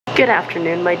Good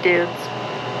afternoon, my dudes.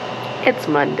 It's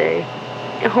Monday.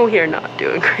 Oh, we are not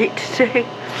doing great today.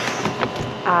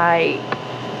 I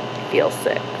feel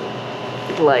sick.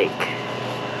 Like,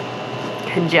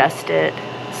 congested,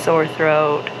 sore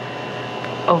throat,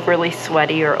 overly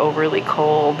sweaty or overly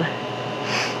cold,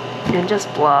 and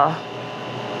just blah.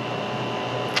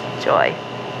 Joy.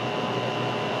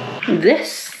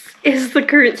 This is the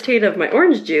current state of my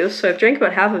orange juice, so I've drank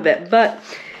about half of it, but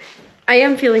I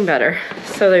am feeling better,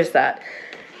 so there's that.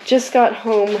 Just got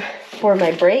home for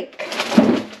my break,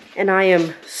 and I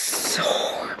am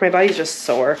sore. My body's just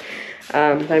sore.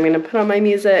 But I'm gonna put on my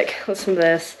music, listen to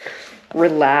this,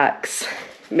 relax,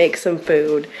 make some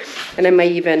food, and I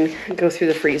might even go through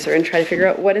the freezer and try to figure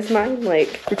out what is mine.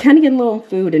 Like, we're kind of getting low on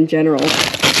food in general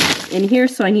in here,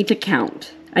 so I need to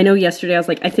count. I know yesterday I was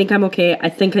like, I think I'm okay. I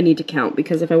think I need to count,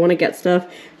 because if I want to get stuff,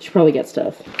 I should probably get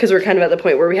stuff. Because we're kind of at the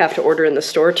point where we have to order in the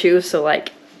store too. So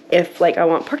like, if like I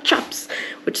want pork chops,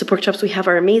 which the pork chops we have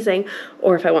are amazing,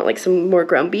 or if I want like some more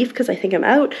ground beef because I think I'm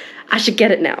out, I should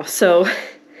get it now. So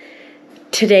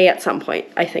today at some point,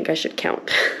 I think I should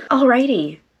count.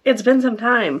 Alrighty, it's been some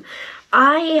time.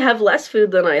 I have less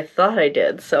food than I thought I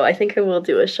did, so I think I will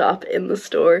do a shop in the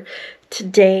store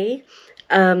today.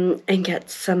 And get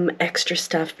some extra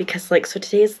stuff because like, so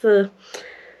today is the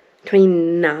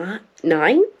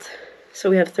 29th, so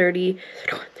we have 30,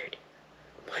 31,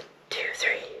 1, 2,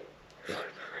 3, 4, 5.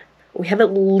 We have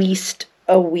at least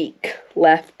a week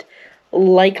left,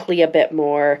 likely a bit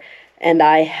more, and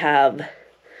I have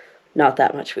not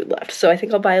that much food left. So I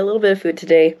think I'll buy a little bit of food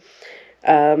today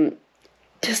to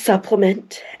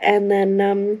supplement, and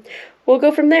then we'll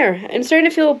go from there. I'm starting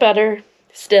to feel better.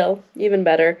 Still, even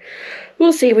better.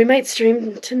 We'll see. We might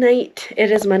stream tonight.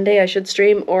 It is Monday. I should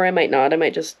stream, or I might not. I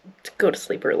might just go to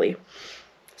sleep early.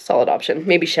 Solid option.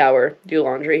 Maybe shower, do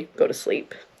laundry, go to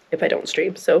sleep if I don't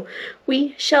stream. So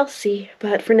we shall see.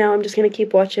 But for now, I'm just going to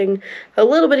keep watching a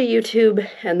little bit of YouTube,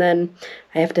 and then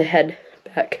I have to head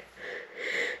back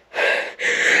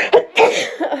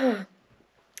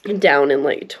down in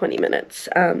like 20 minutes.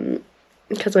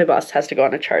 Because my boss has to go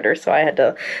on a charter, so I had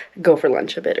to go for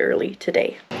lunch a bit early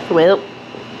today. Well,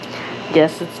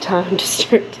 guess it's time to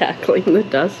start tackling the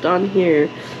dust on here.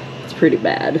 It's pretty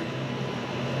bad.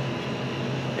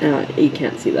 You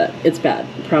can't see that. It's bad.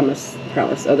 Promise.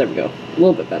 Promise. Oh, there we go. A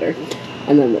little bit better.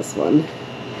 And then this one.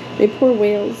 My poor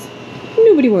whales.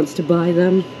 Nobody wants to buy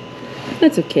them.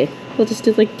 That's okay. We'll just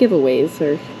do like giveaways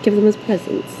or give them as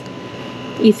presents.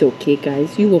 It's okay,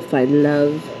 guys. You will find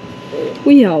love.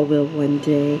 We all will one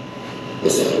day.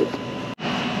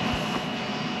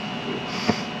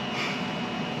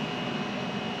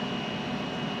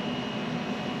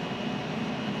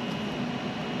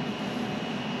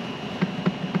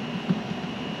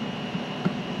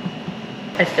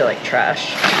 I feel like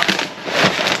trash.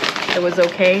 It was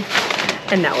okay,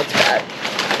 and now it's bad.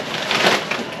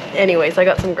 Anyways, I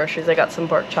got some groceries. I got some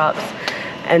pork chops,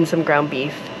 and some ground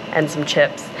beef, and some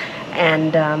chips,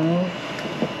 and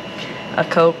a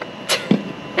Coke.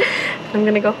 I'm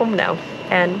gonna go home now,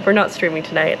 and we're not streaming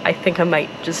tonight. I think I might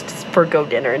just forgo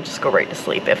dinner and just go right to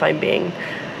sleep, if I'm being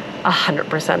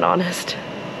 100% honest.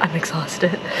 I'm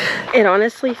exhausted. It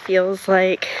honestly feels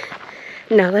like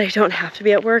now that I don't have to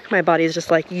be at work, my body's just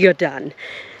like, you're done.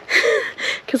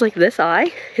 Because like this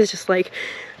eye is just like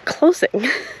closing.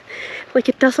 Like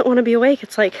it doesn't want to be awake.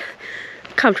 It's like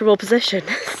comfortable position.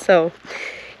 So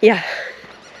yeah.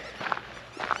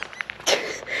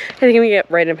 I think I'm gonna get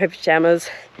right in my pajamas,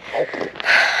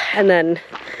 and then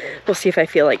we'll see if I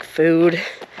feel like food.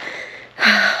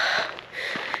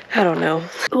 I don't know.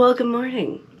 Well, good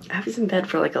morning. I was in bed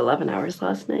for like 11 hours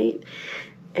last night,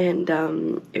 and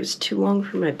it was too long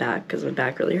for my back because my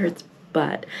back really hurts,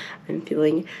 but I'm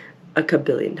feeling a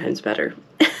kabillion times better.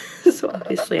 So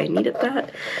obviously I needed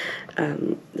that.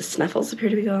 The snuffles appear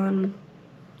to be gone.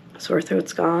 Sore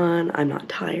throat's gone. I'm not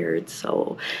tired,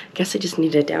 so I guess I just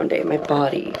need a down day. My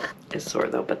body is sore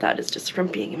though, but that is just from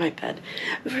being in my bed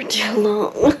for too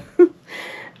long.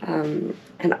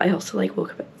 And I also like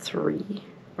woke up at 3,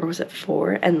 or was it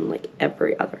 4? And like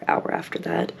every other hour after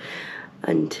that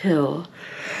until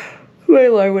my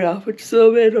alarm went off, which is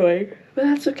so annoying. But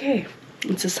that's okay.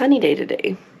 It's a sunny day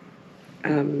today.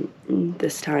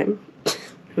 This time.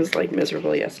 It was like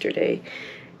miserable yesterday.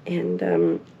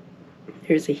 And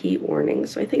there's a heat warning,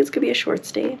 so I think it's gonna be a short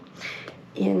stay.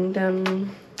 And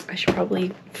I should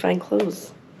probably find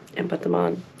clothes and put them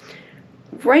on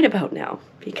right about now,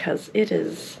 because it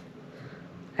is,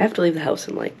 I have to leave the house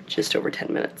in like just over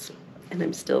 10 minutes, and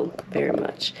I'm still very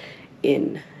much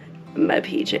in my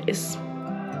PJs.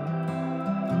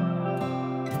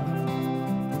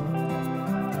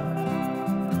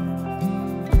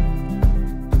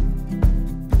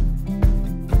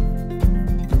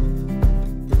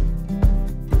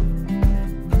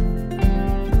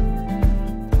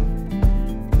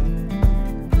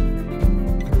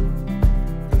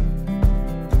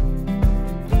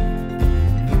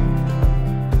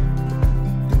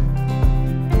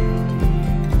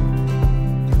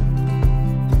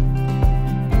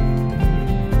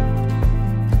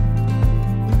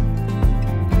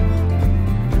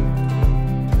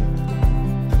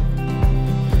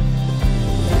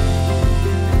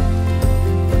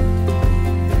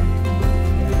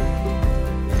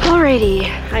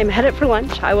 Alrighty, I'm headed for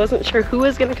lunch. I wasn't sure who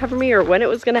was gonna cover me or when it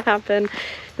was gonna happen.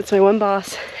 It's my one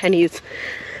boss and he's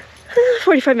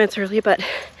 45 minutes early, but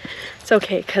it's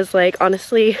okay because like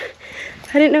honestly,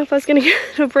 I didn't know if I was gonna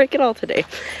get a break at all today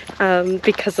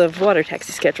because of water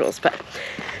taxi schedules, but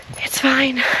it's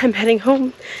fine. I'm heading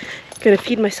home, gonna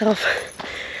feed myself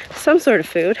some sort of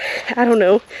food. I don't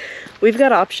know. We've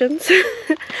got options.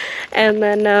 And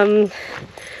then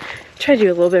try to do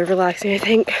a little bit of relaxing, I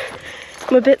think.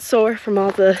 I'm a bit sore from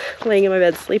all the laying in my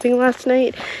bed sleeping last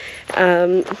night.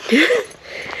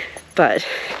 But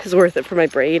it's worth it for my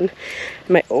brain and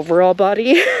my overall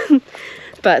body.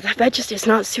 But that bed just is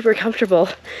not super comfortable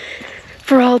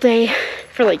for all day,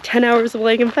 for like 10 hours of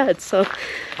laying in bed. So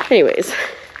anyways,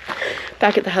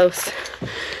 back at the house,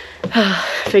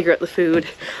 figure out the food,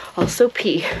 also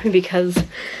pee, because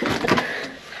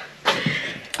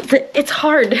it's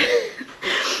hard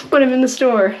when I'm in the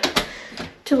store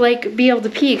to like be able to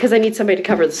pee because I need somebody to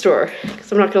cover the store,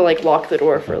 because I'm not gonna like lock the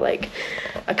door for like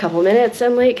a couple minutes,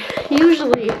 and like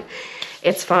usually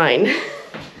it's fine.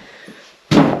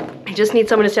 I just need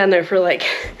someone to stand there for like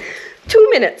 2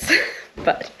 minutes.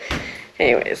 But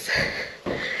anyways,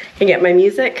 I get my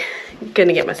music,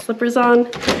 gonna get my slippers on,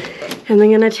 and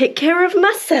I'm gonna take care of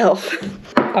myself.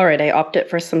 All right, I opted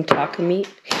for some taco meat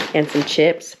and some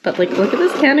chips, but like look at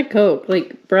this can of Coke.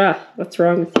 Like, bruh, what's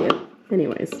wrong with you?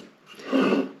 Anyways,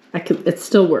 it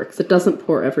still works. It doesn't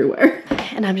pour everywhere.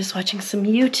 And I'm just watching some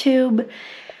YouTube.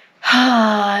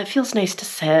 It feels nice to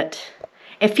sit.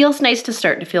 It feels nice to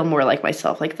start to feel more like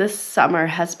myself. Like this summer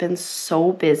has been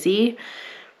so busy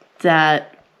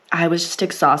that I was just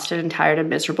exhausted and tired and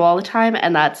miserable all the time,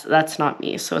 and that's not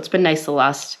me. So it's been nice the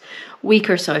last week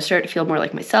or so. I started to feel more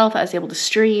like myself. I was able to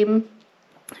stream.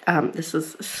 This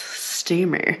is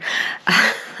steamer.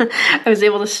 I was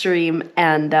able to stream,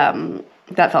 and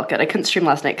that felt good. I couldn't stream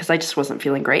last night because I just wasn't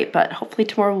feeling great, but hopefully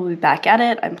tomorrow we'll be back at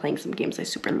it. I'm playing some games I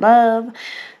super love.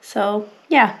 So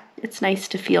yeah, it's nice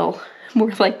to feel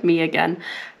more like me again,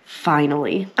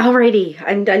 finally. Alrighty,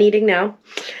 I'm done eating now.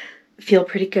 I feel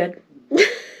pretty good.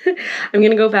 I'm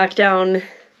gonna go back down,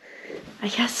 I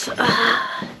guess, like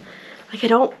I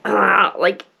don't,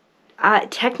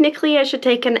 technically I should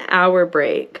take an hour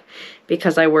break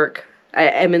because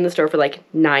I'm in the store for like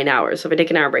 9 hours. So if I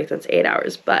take an hour break, that's 8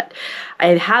 hours. But I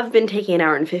have been taking an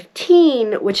hour and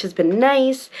 15, which has been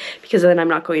nice because then I'm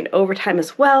not going to overtime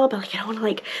as well. But like I don't want to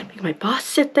like make my boss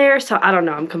sit there. So I don't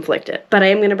know, I'm conflicted. But I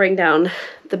am going to bring down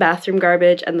the bathroom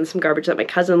garbage and then some garbage that my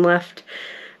cousin left.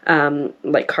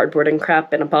 Like cardboard and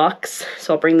crap in a box.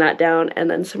 So I'll bring that down, and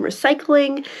then some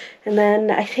recycling. And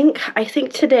then I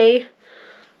think today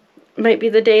might be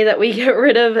the day that we get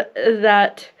rid of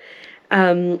that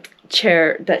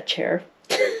chair,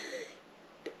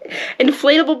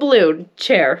 inflatable balloon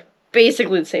chair,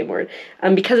 basically the same word,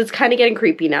 because it's kind of getting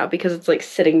creepy now because it's like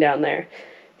sitting down there.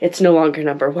 It's no longer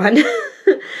number one.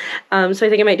 So I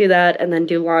think I might do that, and then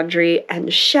do laundry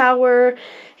and shower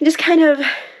and just kind of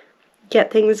get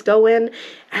things going,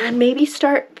 and maybe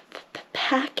start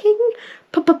packing.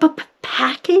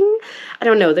 Packing? I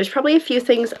don't know. There's probably a few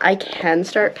things I can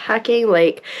start packing,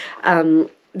 like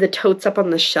the totes up on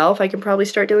the shelf. I can probably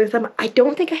start dealing with them. I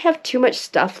don't think I have too much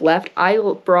stuff left. I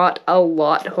brought a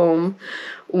lot home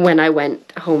when I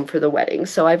went home for the wedding.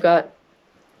 So I've got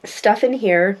stuff in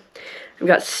here. I've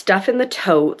got stuff in the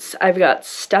totes. I've got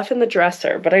stuff in the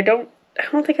dresser, but I don't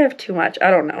think I have too much.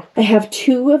 I don't know. I have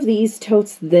 2 of these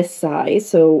totes this size.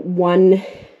 So one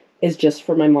is just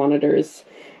for my monitors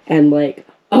and like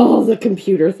all the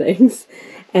computer things.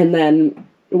 And then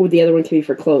the other one can be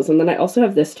for clothes. And then I also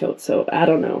have this tote. So I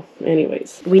don't know.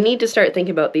 Anyways, we need to start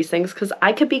thinking about these things because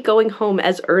I could be going home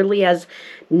as early as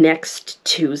next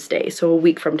Tuesday. So a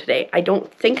week from today. I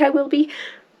don't think I will be,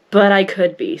 but I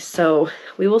could be. So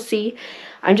we will see.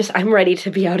 I'm ready to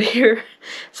be out of here.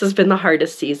 This has been the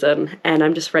hardest season, and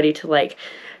I'm just ready to like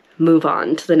move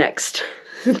on to the next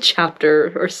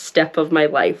chapter or step of my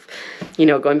life. You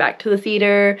know, going back to the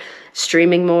theater,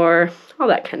 streaming more, all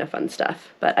that kind of fun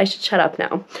stuff. But I should shut up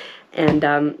now and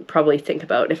probably think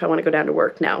about if I want to go down to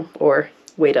work now or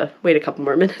wait a couple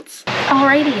more minutes.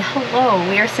 Alrighty, hello.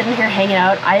 We are sitting here hanging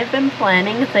out. I have been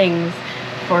planning things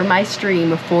for my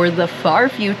stream for the far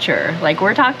future. Like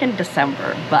we're talking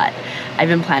December, but I've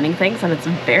been planning things and it's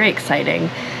very exciting.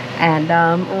 And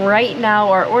right now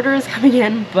our order is coming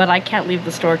in, but I can't leave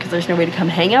the store because there's no way to come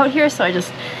hang out here. So I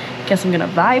just guess I'm gonna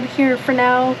vibe here for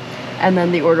now. And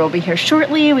then the order will be here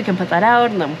shortly. We can put that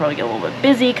out, and then we'll probably get a little bit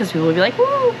busy because people will be like,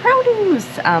 woo,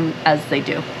 produce, as they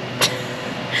do.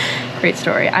 Great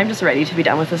story. I'm just ready to be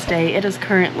done with this day. It is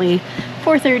currently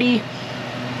 4:30.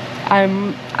 I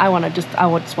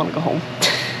just want to go home.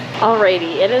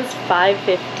 Alrighty, it is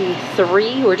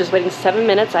 5:53. We're just waiting 7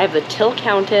 minutes. I have the till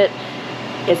counted.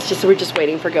 It's just, we're just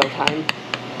waiting for go time.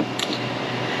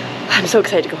 I'm so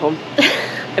excited to go home.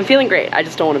 I'm feeling great. I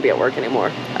just don't want to be at work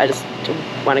anymore. I just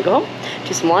want to go home,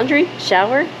 do some laundry,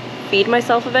 shower, feed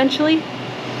myself eventually.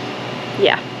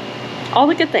 Yeah, all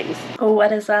the good things. Oh,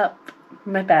 what is up?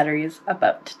 My battery's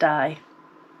about to die.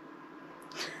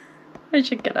 I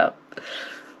should get up.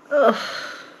 Ugh.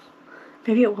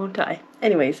 Maybe it won't die.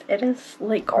 Anyways, it is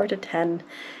like 9:45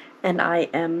 and I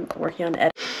am working on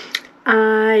edit.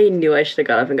 I knew I should have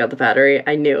got up and got the battery.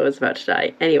 I knew it was about to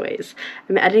die. Anyways,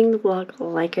 I'm editing the vlog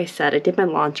like I said. I did my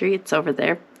laundry. It's over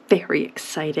there. Very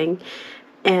exciting.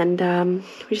 And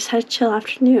we just had a chill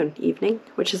evening,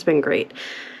 which has been great.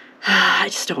 I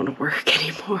just don't want to work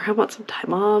anymore. I want some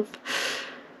time off.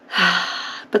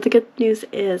 But the good news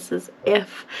is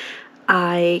if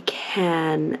I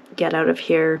can get out of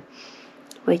here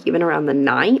like even around the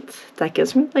 9th, that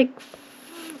gives me like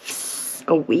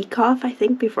a week off, I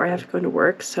think, before I have to go into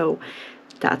work. So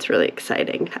that's really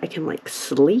exciting. I can like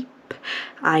sleep.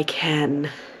 I can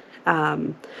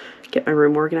get my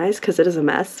room organized because it is a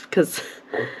mess. Because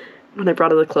when I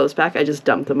brought all the clothes back, I just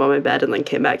dumped them on my bed and then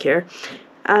came back here.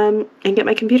 And get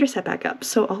my computer set back up.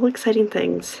 So all exciting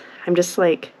things. I'm just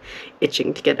like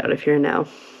itching to get out of here now.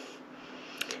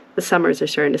 The summers are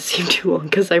starting to seem too long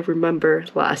because I remember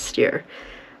last year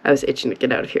I was itching to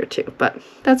get out of here too, but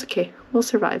that's okay. We'll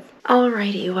survive.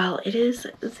 Alrighty, well, it is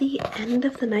the end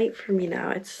of the night for me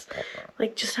now. It's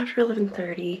like just after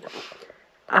 11:30.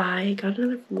 I got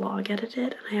another vlog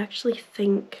edited, and I actually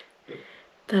think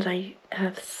that I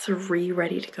have 3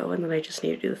 ready to go, and then I just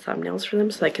need to do the thumbnails for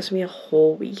them. So that gives me a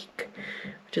whole week,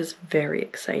 which is very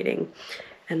exciting.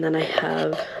 And then I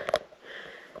have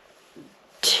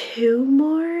 2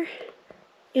 more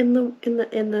in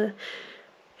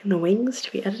the wings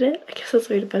to be edited. I guess that's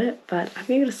the way to put it. But I'm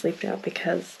gonna go to sleep now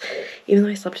because even though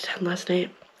I slept at 10 last night,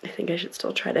 I think I should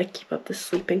still try to keep up this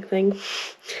sleeping thing.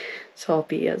 So I'll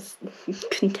be as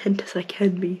content as I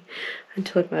can be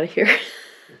until I'm out of here.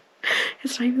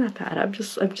 It's not even that bad. I'm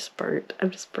just burnt.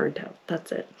 I'm just burnt out.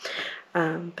 That's it.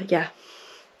 But yeah,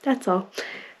 that's all.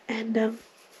 And I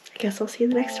guess I'll see you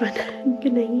in the next one.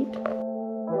 Good night.